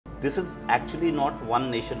this is actually not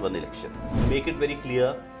one nation, one election. Make it very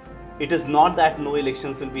clear, it is not that no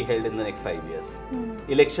elections will be held in the next 5 years.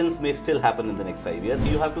 Elections may still happen in the next 5 years.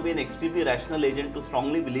 You have to be an extremely rational agent to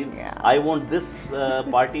strongly believe, I want this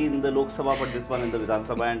party in the Lok Sabha but this one in the Vidhan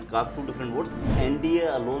Sabha and cast 2 different votes.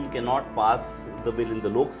 NDA alone cannot pass the bill in the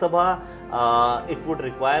Lok Sabha. It would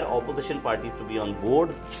require opposition parties to be on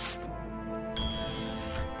board.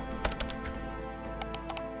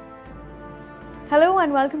 Hello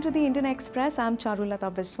and welcome to the Indian Express. I'm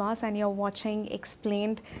Charulata Biswas and you're watching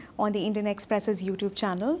Explained on the Indian Express's YouTube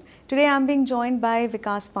channel. Today I'm being joined by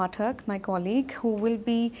Vikas Pathak, my colleague, who will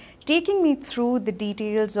be taking me through the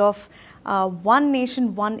details of One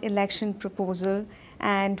Nation, One Election proposal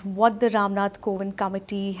and what the Ramnath Kovind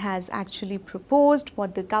committee has actually proposed,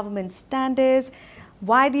 what the government's stand is,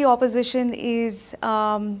 why the opposition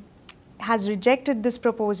has rejected this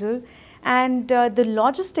proposal, and the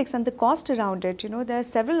logistics and the cost around it. You know, there are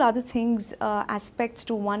several other things, aspects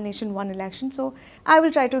to One Nation, One Election. So I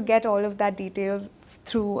will try to get all of that detail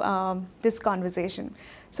through this conversation.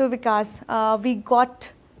 So Vikas, we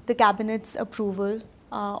got the cabinet's approval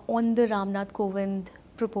on the Ramnath Kovind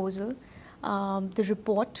proposal, the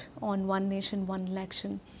report on One Nation, One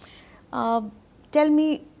Election. Tell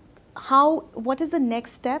me, what is the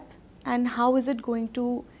next step and how is it going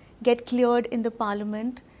to get cleared in the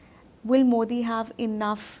parliament? Will Modi have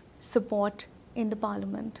enough support in the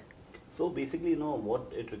parliament? So basically,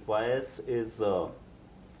 what it requires is,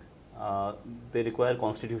 they require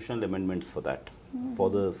constitutional amendments for that, for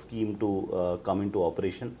the scheme to come into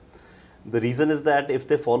operation. The reason is that if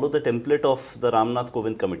they follow the template of the Ramnath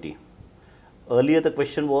Kovind committee, earlier the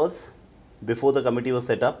question was, before the committee was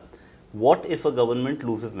set up, what if a government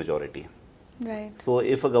loses majority? Right. So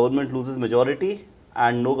if a government loses majority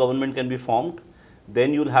and no government can be formed,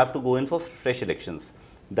 then you'll have to go in for fresh elections.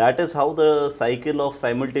 That is how the cycle of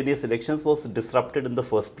simultaneous elections was disrupted in the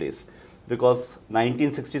first place. Because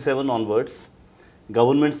 1967 onwards,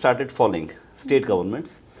 governments started falling, state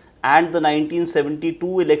governments, and the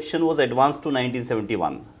 1972 election was advanced to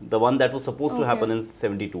 1971, the one that was supposed to happen in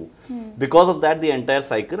 72. Because of that, the entire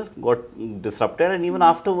cycle got disrupted, and even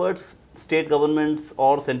afterwards, state governments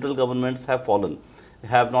or central governments have fallen,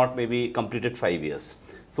 have not maybe completed 5 years.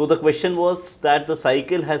 So the question was that the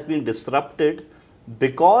cycle has been disrupted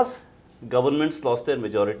because governments lost their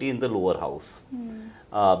majority in the lower house,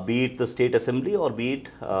 be it the state assembly or be it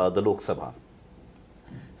the Lok Sabha.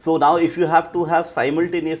 So now if you have to have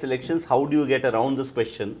simultaneous elections, how do you get around this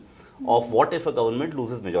question of what if a government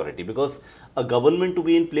loses majority? Because a government to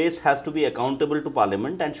be in place has to be accountable to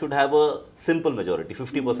parliament and should have a simple majority,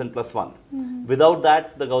 50% plus 1. Without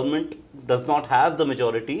that, the government does not have the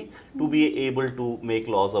majority to be able to make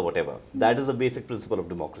laws or whatever. That is the basic principle of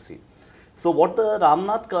democracy. So what the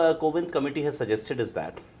Ramnath Kovind committee has suggested is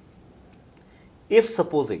that if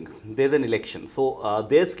supposing there is an election, so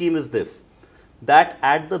their scheme is this, that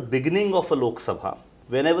at the beginning of a Lok Sabha,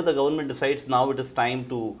 whenever the government decides now it is time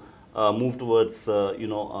to move towards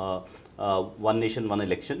One Nation, One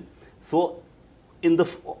Election. So in the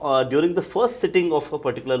during the first sitting of a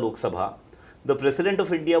particular Lok Sabha, the President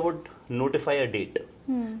of India would notify a date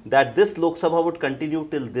that this Lok Sabha would continue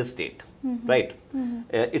till this date, right?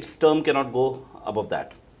 Its term cannot go above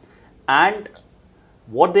that. And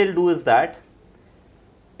what they'll do is that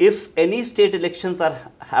if any state elections are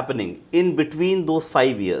happening in between those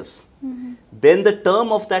 5 years, then the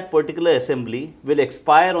term of that particular assembly will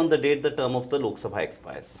expire on the date the term of the Lok Sabha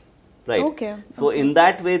expires, right? Okay. So in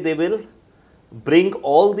that way, they will bring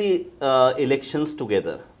all the elections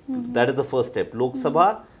together. That is the first step, Lok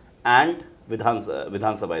Sabha and Vidhan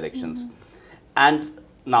Sabha elections. And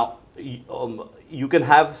now you can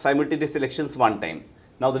have simultaneous elections one time.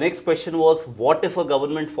 Now the next question was, what if a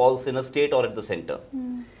government falls in a state or at the center?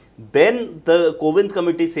 Then the Kovind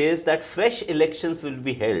committee says that fresh elections will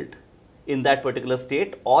be held in that particular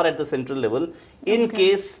state or at the central level in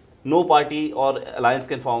case no party or alliance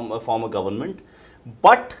can form a government.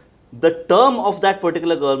 But the term of that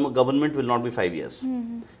particular government will not be 5 years.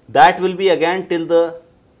 That will be again till the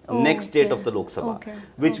next date of the Lok Sabha.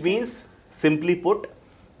 Which means, simply put,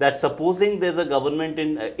 that supposing there is a government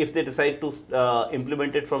if they decide to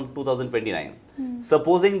implement it from 2029,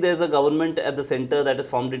 supposing there is a government at the center that is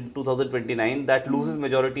formed in 2029 that loses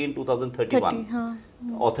majority in 2031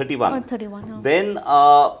 or 31, then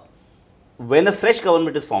when a fresh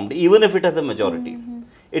government is formed, even if it has a majority,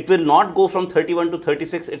 it will not go from 31 to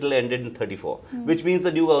 36, it will end in 34, which means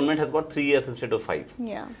the new government has got 3 years instead of 5.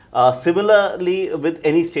 Similarly, with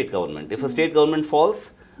any state government, if a state government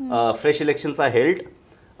falls, fresh elections are held,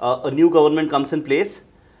 a new government comes in place,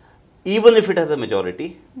 even if it has a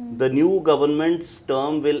majority, the new government's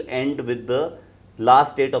term will end with the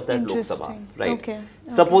last date of that Lok Sabha, right? Okay.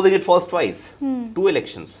 Supposing it falls twice, 2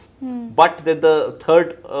 elections, but then the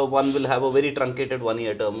third one will have a very truncated 1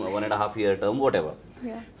 year term, 1.5 year term, whatever.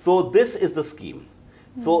 Yeah. So this is the scheme.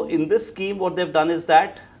 So in this scheme, what they've done is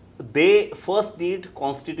that they first need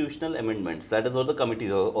constitutional amendments. That is what the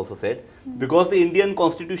committee also said, because the Indian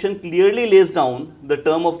constitution clearly lays down the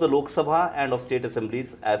term of the Lok Sabha and of state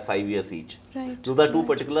assemblies as 5 years each. Right. Those are two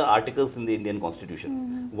particular articles in the Indian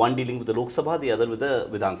constitution, one dealing with the Lok Sabha, the other with the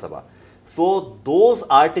Vidhan Sabha. So those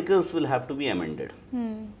articles will have to be amended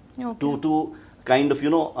to kind of,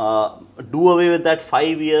 do away with that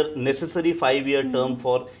necessary 5 year term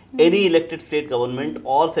for any elected state government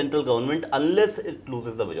or central government unless it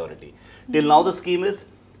loses the majority. Till now the scheme is,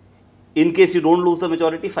 in case you don't lose the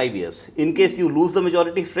majority, 5 years. In case you lose the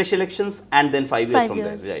majority, fresh elections, and then 5 years from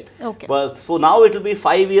there, right? Okay. But so now it will be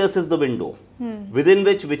 5 years is the window within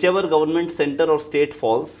which whichever government, center or state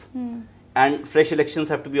falls, and fresh elections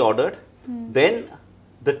have to be ordered. Then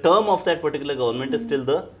the term of that particular government is still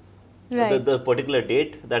the particular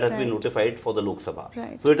date that has been notified for the Lok Sabha.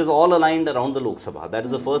 Right. So it is all aligned around the Lok Sabha. That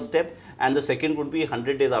is the first step, and the second would be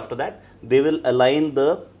 100 days after that. They will align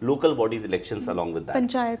the local bodies elections along with that.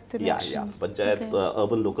 Panchayat elections. Yeah, Panchayat,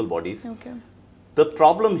 urban local bodies. Okay. The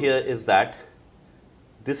problem here is that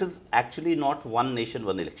this is actually not one nation,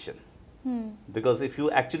 one election. Because if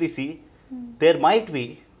you actually see, there might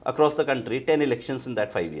be across the country 10 elections in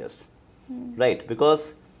that 5 years. Right?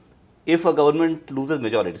 Because if a government loses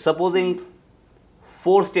majority, supposing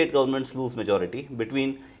 4 state governments lose majority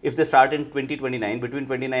if they start in 2029, between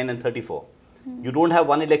 29 and 34, you don't have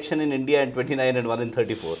one election in India in 29 and one in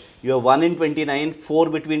 34. You have one in 29, 4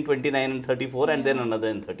 between 29 and 34, and then another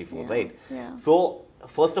in 34, right? Yeah. So,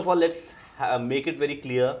 first of all, let's make it very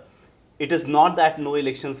clear. It is not that no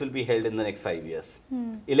elections will be held in the next 5 years.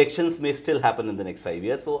 Elections may still happen in the next 5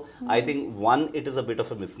 years. So, I think one, it is a bit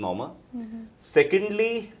of a misnomer.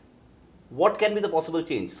 Secondly, what can be the possible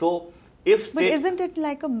change? So, if but isn't it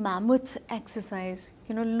like a mammoth exercise?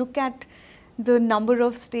 Look at the number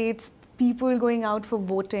of states, people going out for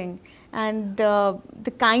voting, and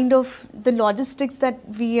the kind of the logistics that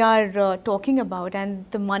we are talking about, and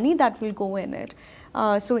the money that will go in it.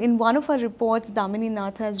 So in one of our reports, Damini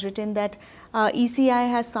Nath has written that ECI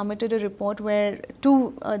has submitted a report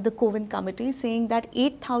to the Kovind committee saying that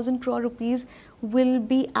 8,000 crore rupees will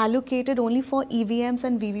be allocated only for EVMs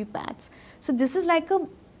and VVPATs. So this is like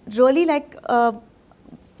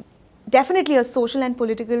definitely a social and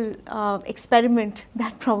political experiment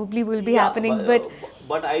that probably will be happening.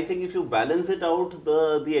 But I think if you balance it out,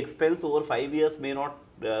 the expense over 5 years may not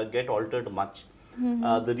get altered much.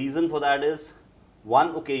 The reason for that is, one,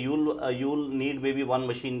 okay, you'll need maybe one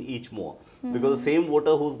machine each more, because the same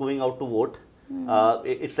voter who's going out to vote,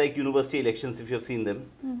 it's like university elections, if you have seen them.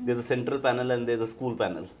 There's a central panel and there's a school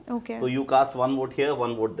panel. Okay. So you cast one vote here,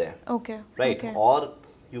 one vote there. Okay. Right. Okay. Or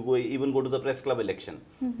you even go to the press club election.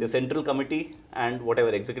 The central committee and whatever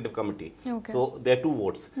executive committee. Okay. So there are 2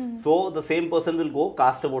 votes. So the same person will go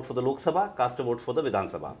cast a vote for the Lok Sabha, cast a vote for the Vidhan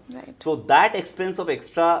Sabha. Right. So that expense of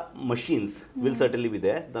extra machines will certainly be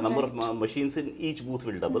there. The number of machines in each booth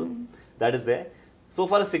will double. That is there. So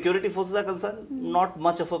far as security forces are concerned, not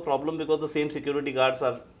much of a problem, because the same security guards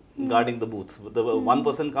are guarding the booths. The one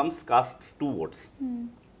person comes, casts 2 votes.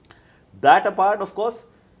 That apart, of course,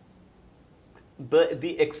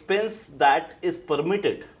 the expense that is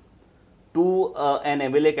permitted to an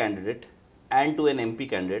MLA candidate and to an MP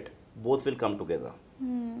candidate, both will come together.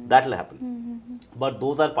 That will happen. But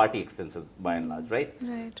those are party expenses by and large, right?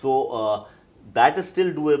 Right. So that is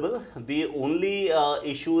still doable. The only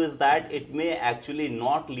issue is that it may actually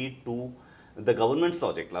not lead to the government's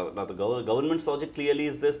logic. Now the government's logic clearly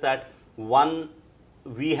is this, that one,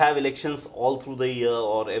 we have elections all through the year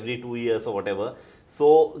or every 2 years or whatever.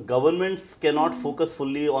 So governments cannot focus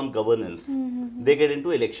fully on governance. They get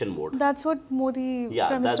into election mode. That's what Prime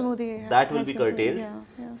Minister Modi that will be curtailed.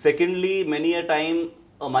 Secondly, many a time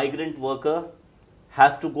a migrant worker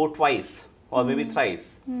has to go twice or maybe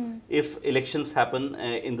thrice if elections happen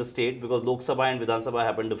in the state, because Lok Sabha and Vidhan Sabha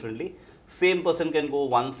happen differently. Same person can go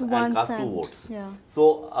once and cast 2 votes.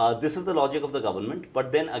 So this is the logic of the government.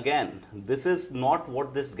 But then again, this is not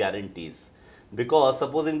what this guarantees. Because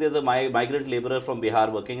supposing there is a migrant laborer from Bihar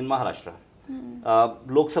working in Maharashtra,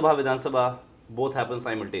 Lok Sabha, Vidhan Sabha, both happen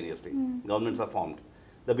simultaneously. Governments are formed.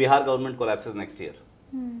 The Bihar government collapses next year.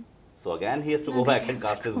 So again, he has to go back and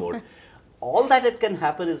cast his vote. All that it can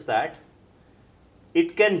happen is that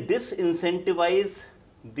it can disincentivize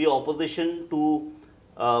the opposition to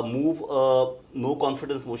move a no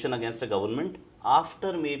confidence motion against a government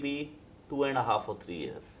after maybe 2.5 or 3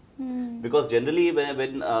 years. Because generally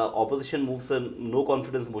when opposition moves a no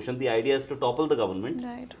confidence motion, the idea is to topple the government,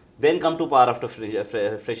 Right. then come to power after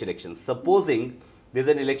fresh elections. Supposing there's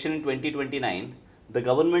an election in 2029, the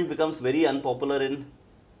government becomes very unpopular in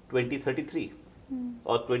 2033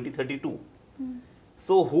 or 2032.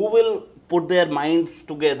 So who will put their minds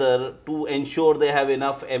together to ensure they have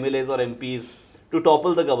enough MLAs or MPs to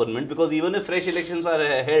topple the government? Because even if fresh elections are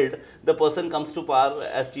held, the person comes to power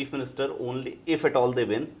as chief minister only, if at all they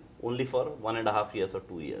win, only for 1.5 years or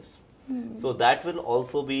 2 years. So that will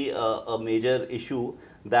also be a major issue,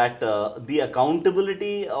 that the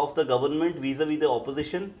accountability of the government vis-a-vis the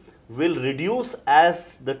opposition will reduce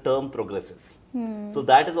as the term progresses. So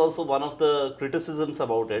that is also one of the criticisms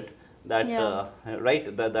about it, that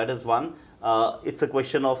right, that is one. It's a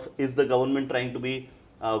question of, is the government trying to be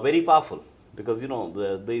very powerful? Because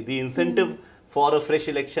the incentive for a fresh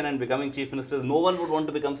election and becoming chief minister, no one would want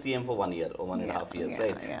to become CM for 1 year or 1.5 years,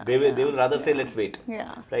 right? They will rather say, let's wait,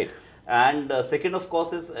 right? And second, of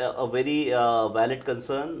course, is a very valid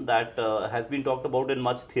concern that has been talked about in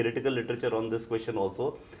much theoretical literature on this question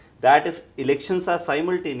also, that if elections are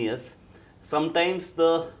simultaneous, sometimes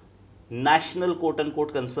the national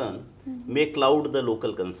quote-unquote concern may cloud the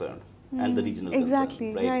local concern and the regional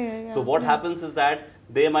concern, right? So what happens is that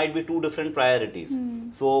there might be two different priorities.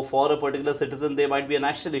 So for a particular citizen, there might be a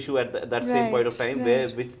national issue at that same point of time,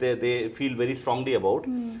 which they feel very strongly about.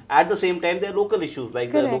 At the same time, there are local issues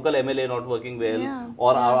like the local MLA not working well,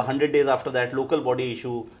 or 100 days after that, local body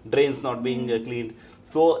issue, drains not being cleaned.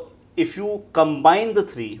 So if you combine the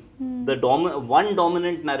three, the one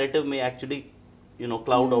dominant narrative may actually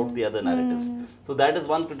cloud out the other narratives. So that is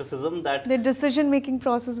one criticism, that the decision-making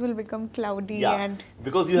process will become cloudy, and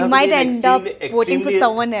because you might end up voting for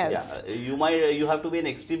someone else. You have to be an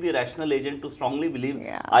extremely rational agent to strongly believe,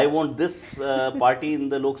 I want this party in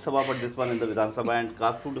the Lok Sabha, but this one in the Vidhan Sabha, and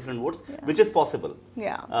cast two different votes, which is possible.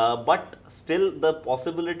 But still, the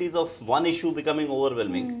possibilities of one issue becoming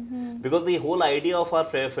overwhelming, because the whole idea of our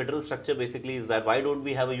federal structure basically is that, why don't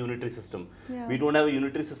we have a unitary system? We don't have a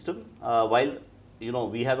unitary system, while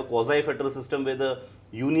we have a quasi-federal system where the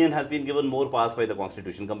union has been given more powers by the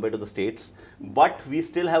constitution compared to the states, but we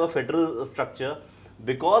still have a federal structure,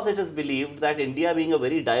 because it is believed that India being a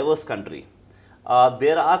very diverse country,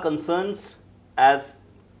 there are concerns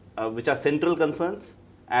which are central concerns,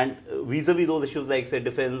 and vis-a-vis those issues like, say,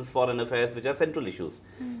 defense, foreign affairs, which are central issues.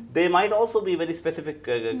 There might also be very specific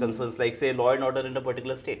concerns like, say, law and order in a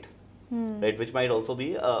particular state, right, which might also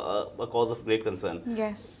be a cause of great concern.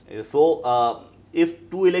 So if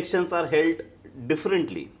two elections are held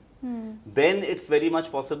differently, then it's very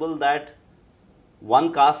much possible that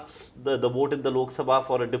one casts the vote in the Lok Sabha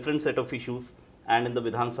for a different set of issues, and in the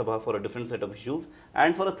Vidhan Sabha for a different set of issues,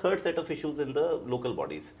 and for a third set of issues in the local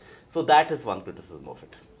bodies. So that is one criticism of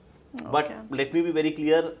it. But let me be very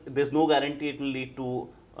clear, there's no guarantee it will lead to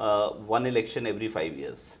one election every 5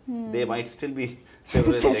 years. There might still be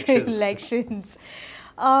several elections.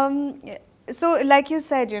 So, like you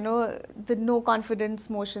said, the no confidence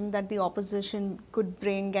motion that the opposition could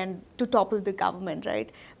bring and to topple the government,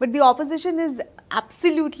 right? But the opposition is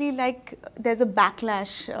absolutely like, there's a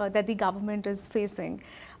backlash that the government is facing.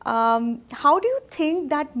 How do you think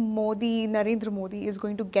that Narendra Modi is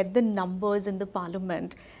going to get the numbers in the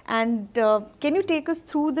parliament? And can you take us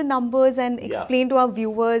through the numbers and explain to our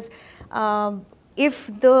viewers if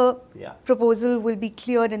the proposal will be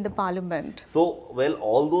cleared in the parliament? So, well,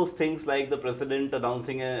 all those things like the president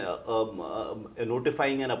announcing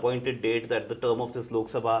notifying an appointed date that the term of this Lok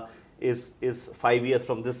Sabha is 5 years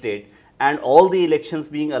from this date, and all the elections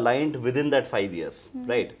being aligned within that 5 years,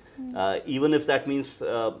 right? Even if that means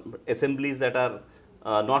assemblies that are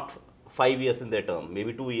not 5 years in their term,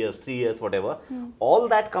 maybe 2 years, 3 years, whatever, all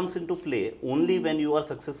that comes into play only when you are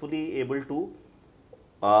successfully able to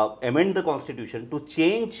amend the constitution to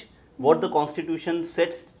change what the constitution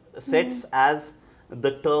sets as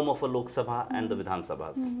the term of a Lok Sabha and the Vidhan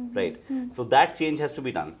Sabhas, right? So that change has to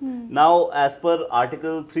be done. Now, as per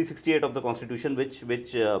Article 368 of the Constitution, which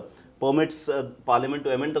permits Parliament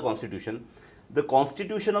to amend the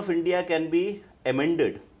Constitution of India can be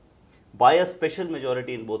amended by a special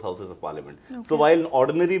majority in both houses of Parliament. So while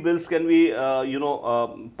ordinary bills can be,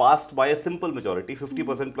 passed by a simple majority,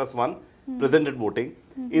 50% plus 1 presented voting,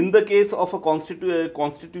 in the case of a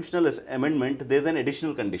constitutional amendment, there is an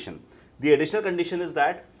additional condition. The additional condition is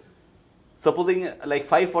that, supposing like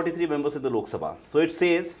 543 members in the Lok Sabha, so it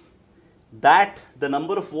says that the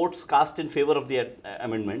number of votes cast in favor of the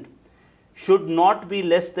amendment should not be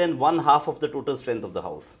less than 1/2 of the total strength of the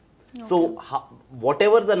House. So,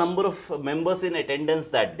 whatever the number of members in attendance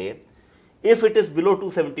that day, If it is below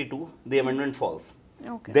 272, the amendment falls.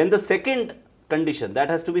 Okay. Then the second condition that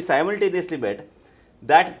has to be simultaneously met,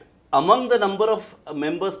 that among the number of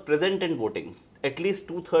members present and voting, at least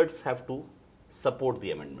 2/3 have to support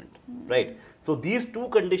the amendment, right? So these two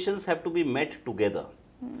conditions have to be met together.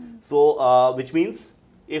 So which means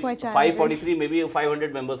if Quite challenging. 543, maybe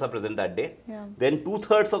 500 members are present that day, Yeah. then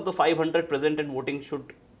 2/3 of the 500 present and voting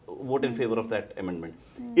should vote in favor of that amendment.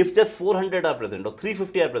 If just 400 are present or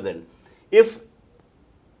 350 are present, if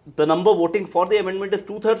the number voting for the amendment is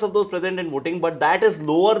 2/3 of those present and voting, but that is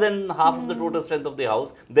lower than half of the total strength of the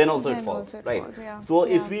house, then also Then it falls, also it right? falls, yeah. So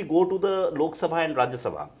Yeah. if we go to the Lok Sabha and Rajya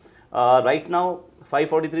Sabha, right now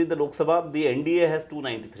 543 the Lok Sabha, the NDA has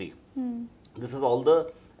 293. This is all the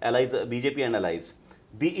allies, BJP and allies.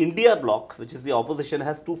 The India bloc, which is the opposition,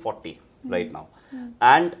 has 240 right now.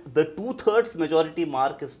 And the 2/3 majority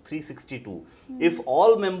mark is 362. If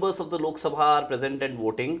all members of the Lok Sabha are present and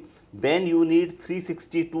voting, then you need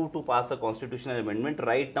 362 to pass a constitutional amendment.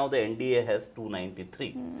 Right now the NDA has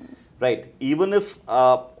 293. Right. Even if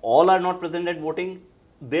all are not present and voting,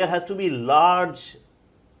 there has to be large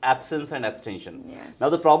absence and abstention. Yes. Now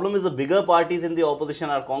the problem is the bigger parties in the opposition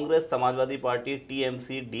are Congress, Samajwadi Party,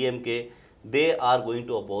 TMC, DMK. They are going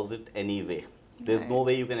to oppose it anyway. There's no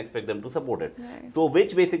way you can expect them to support it. Right. So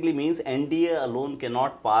which basically means NDA alone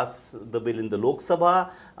cannot pass the bill in the Lok Sabha.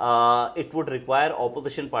 It would require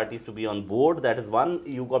opposition parties to be on board. That is one.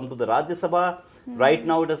 You come to the Rajya Sabha. Right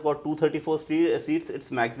now it has got 234 seats.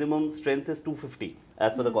 Its maximum strength is 250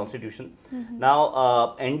 as per the constitution.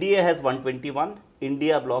 Now NDA has 121.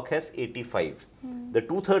 India bloc has 85. The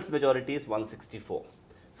 2/3 majority is 164.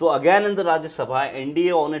 So again in the Rajya Sabha,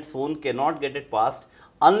 NDA on its own cannot get it passed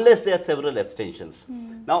unless there are several abstentions.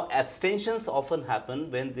 Now abstentions often happen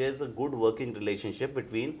when there is a good working relationship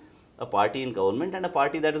between a party in government and a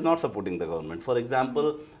party that is not supporting the government. For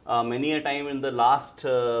example, many a time in the last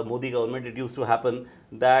Modi government, it used to happen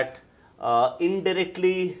that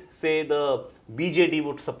indirectly, say the BJD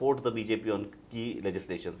would support the BJP on key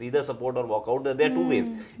legislations, either support or walk out. There are two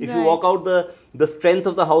ways. If you walk out, the strength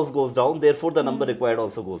of the house goes down, therefore the number required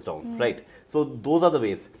also goes down, right? So those are the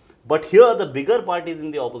ways. But here the bigger parties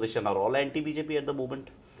in the opposition are all anti-BJP at the moment.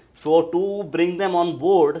 So to bring them on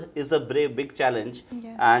board is a big challenge.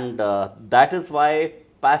 Yes. And that is why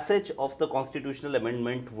passage of the constitutional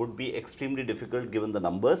amendment would be extremely difficult given the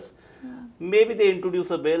numbers. Maybe they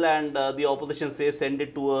introduce a bill and the opposition says send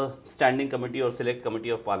it to a standing committee or select committee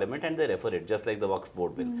of parliament and they refer it, just like the Waqf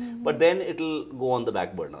board bill. But then it will go on the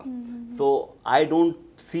back burner. So I don't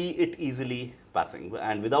see it easily passing,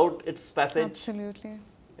 and without its passage, Absolutely.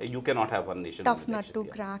 you cannot have one nation. Tough one nut election, to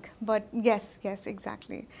yeah. crack, but yes,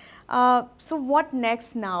 exactly. So what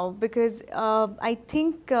next now? Because I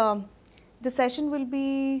think the session will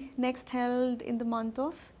be next held in the month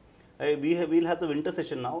of We'll have the winter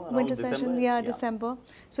session now around winter December. session, yeah, December.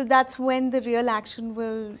 So that's when the real action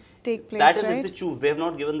will take place, That is right? if they choose. They have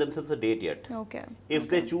not given themselves a date yet. Okay. If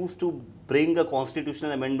they choose to bring a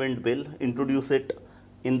constitutional amendment bill, introduce it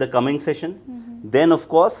in the coming session, then of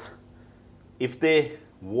course, if they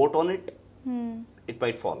vote on it, it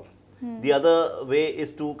might fall. The other way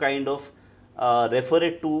is to kind of refer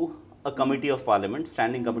it to a committee of parliament,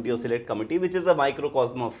 standing committee or select committee, which is a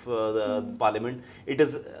microcosm of the parliament. It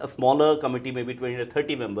is a smaller committee, maybe 20 or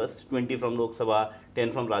 30 members, 20 from Lok Sabha,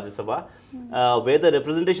 10 from Rajya Sabha, where the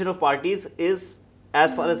representation of parties is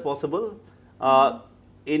as far as possible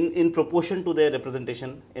in proportion to their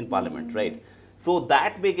representation in parliament, right? So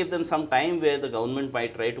that may give them some time where the government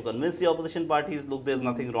might try to convince the opposition parties, look, there's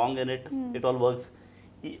nothing wrong in it, it all works.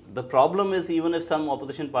 The problem is, even if some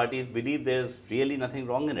opposition parties believe there's really nothing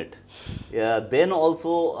wrong in it, then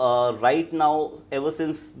also right now, ever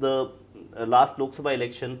since the last Lok Sabha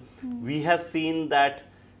election, we have seen that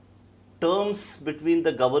terms between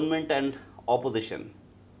the government and opposition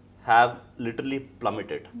have literally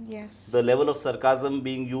plummeted. Yes. The level of sarcasm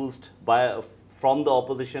being used from the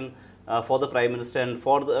opposition for the Prime Minister and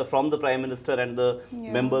from the Prime Minister and the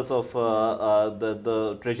members of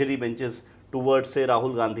the treasury benches towards, say,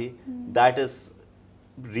 Rahul Gandhi, that is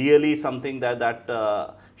really something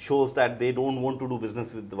that shows that they don't want to do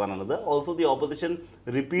business with one another. Also, the opposition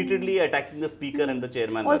repeatedly attacking the speaker and the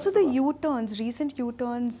chairman. Also, the U-turns, recent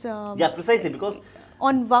U-turns. Yeah, precisely, because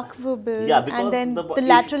on Waqf bill, yeah, because and then the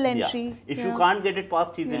lateral entry. If you can't get it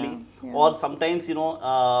passed easily, or sometimes, you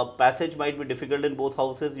know, passage might be difficult in both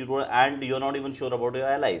houses, and you're not even sure about your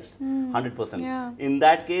allies, 100%. Yeah. In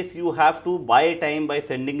that case, you have to buy time by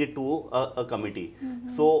sending it to a committee.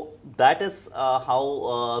 So that is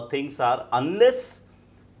how things are, unless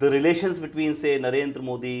the relations between, say, Narendra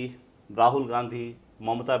Modi, Rahul Gandhi,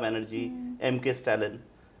 Mamata Banerjee, MK Stalin,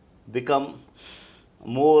 become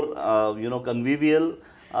more, convivial,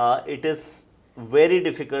 it is very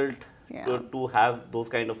difficult to have those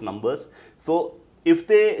kind of numbers. So if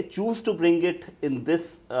they choose to bring it in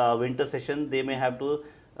this winter session, they may have to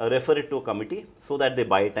refer it to a committee so that they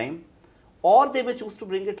buy time, or they may choose to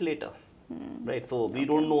bring it later, right? So we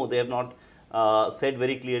don't know. They have not said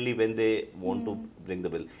very clearly when they want to bring the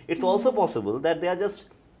bill. It's also possible that they are just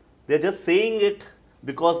saying it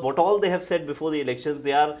because what all they have said before the elections,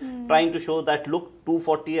 they are trying to show that, look,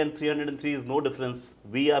 240 and 303 is no difference.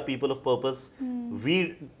 We are people of purpose.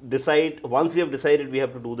 We decide, once we have decided we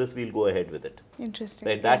have to do this, we'll go ahead with it. Interesting.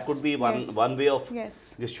 Right? That could be one way of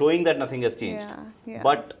just showing that nothing has changed.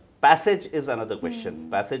 But passage is another question.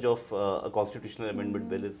 Passage of a constitutional amendment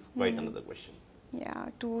bill is quite another question. Yeah,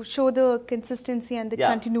 to show the consistency and the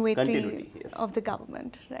continuity of the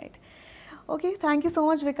government, right? Okay, thank you so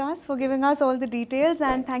much, Vikas, for giving us all the details,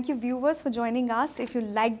 and thank you viewers for joining us. If you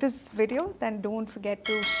like this video, then don't forget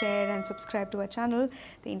to share and subscribe to our channel,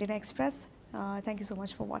 The Indian Express. Thank you so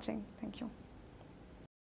much for watching. Thank you.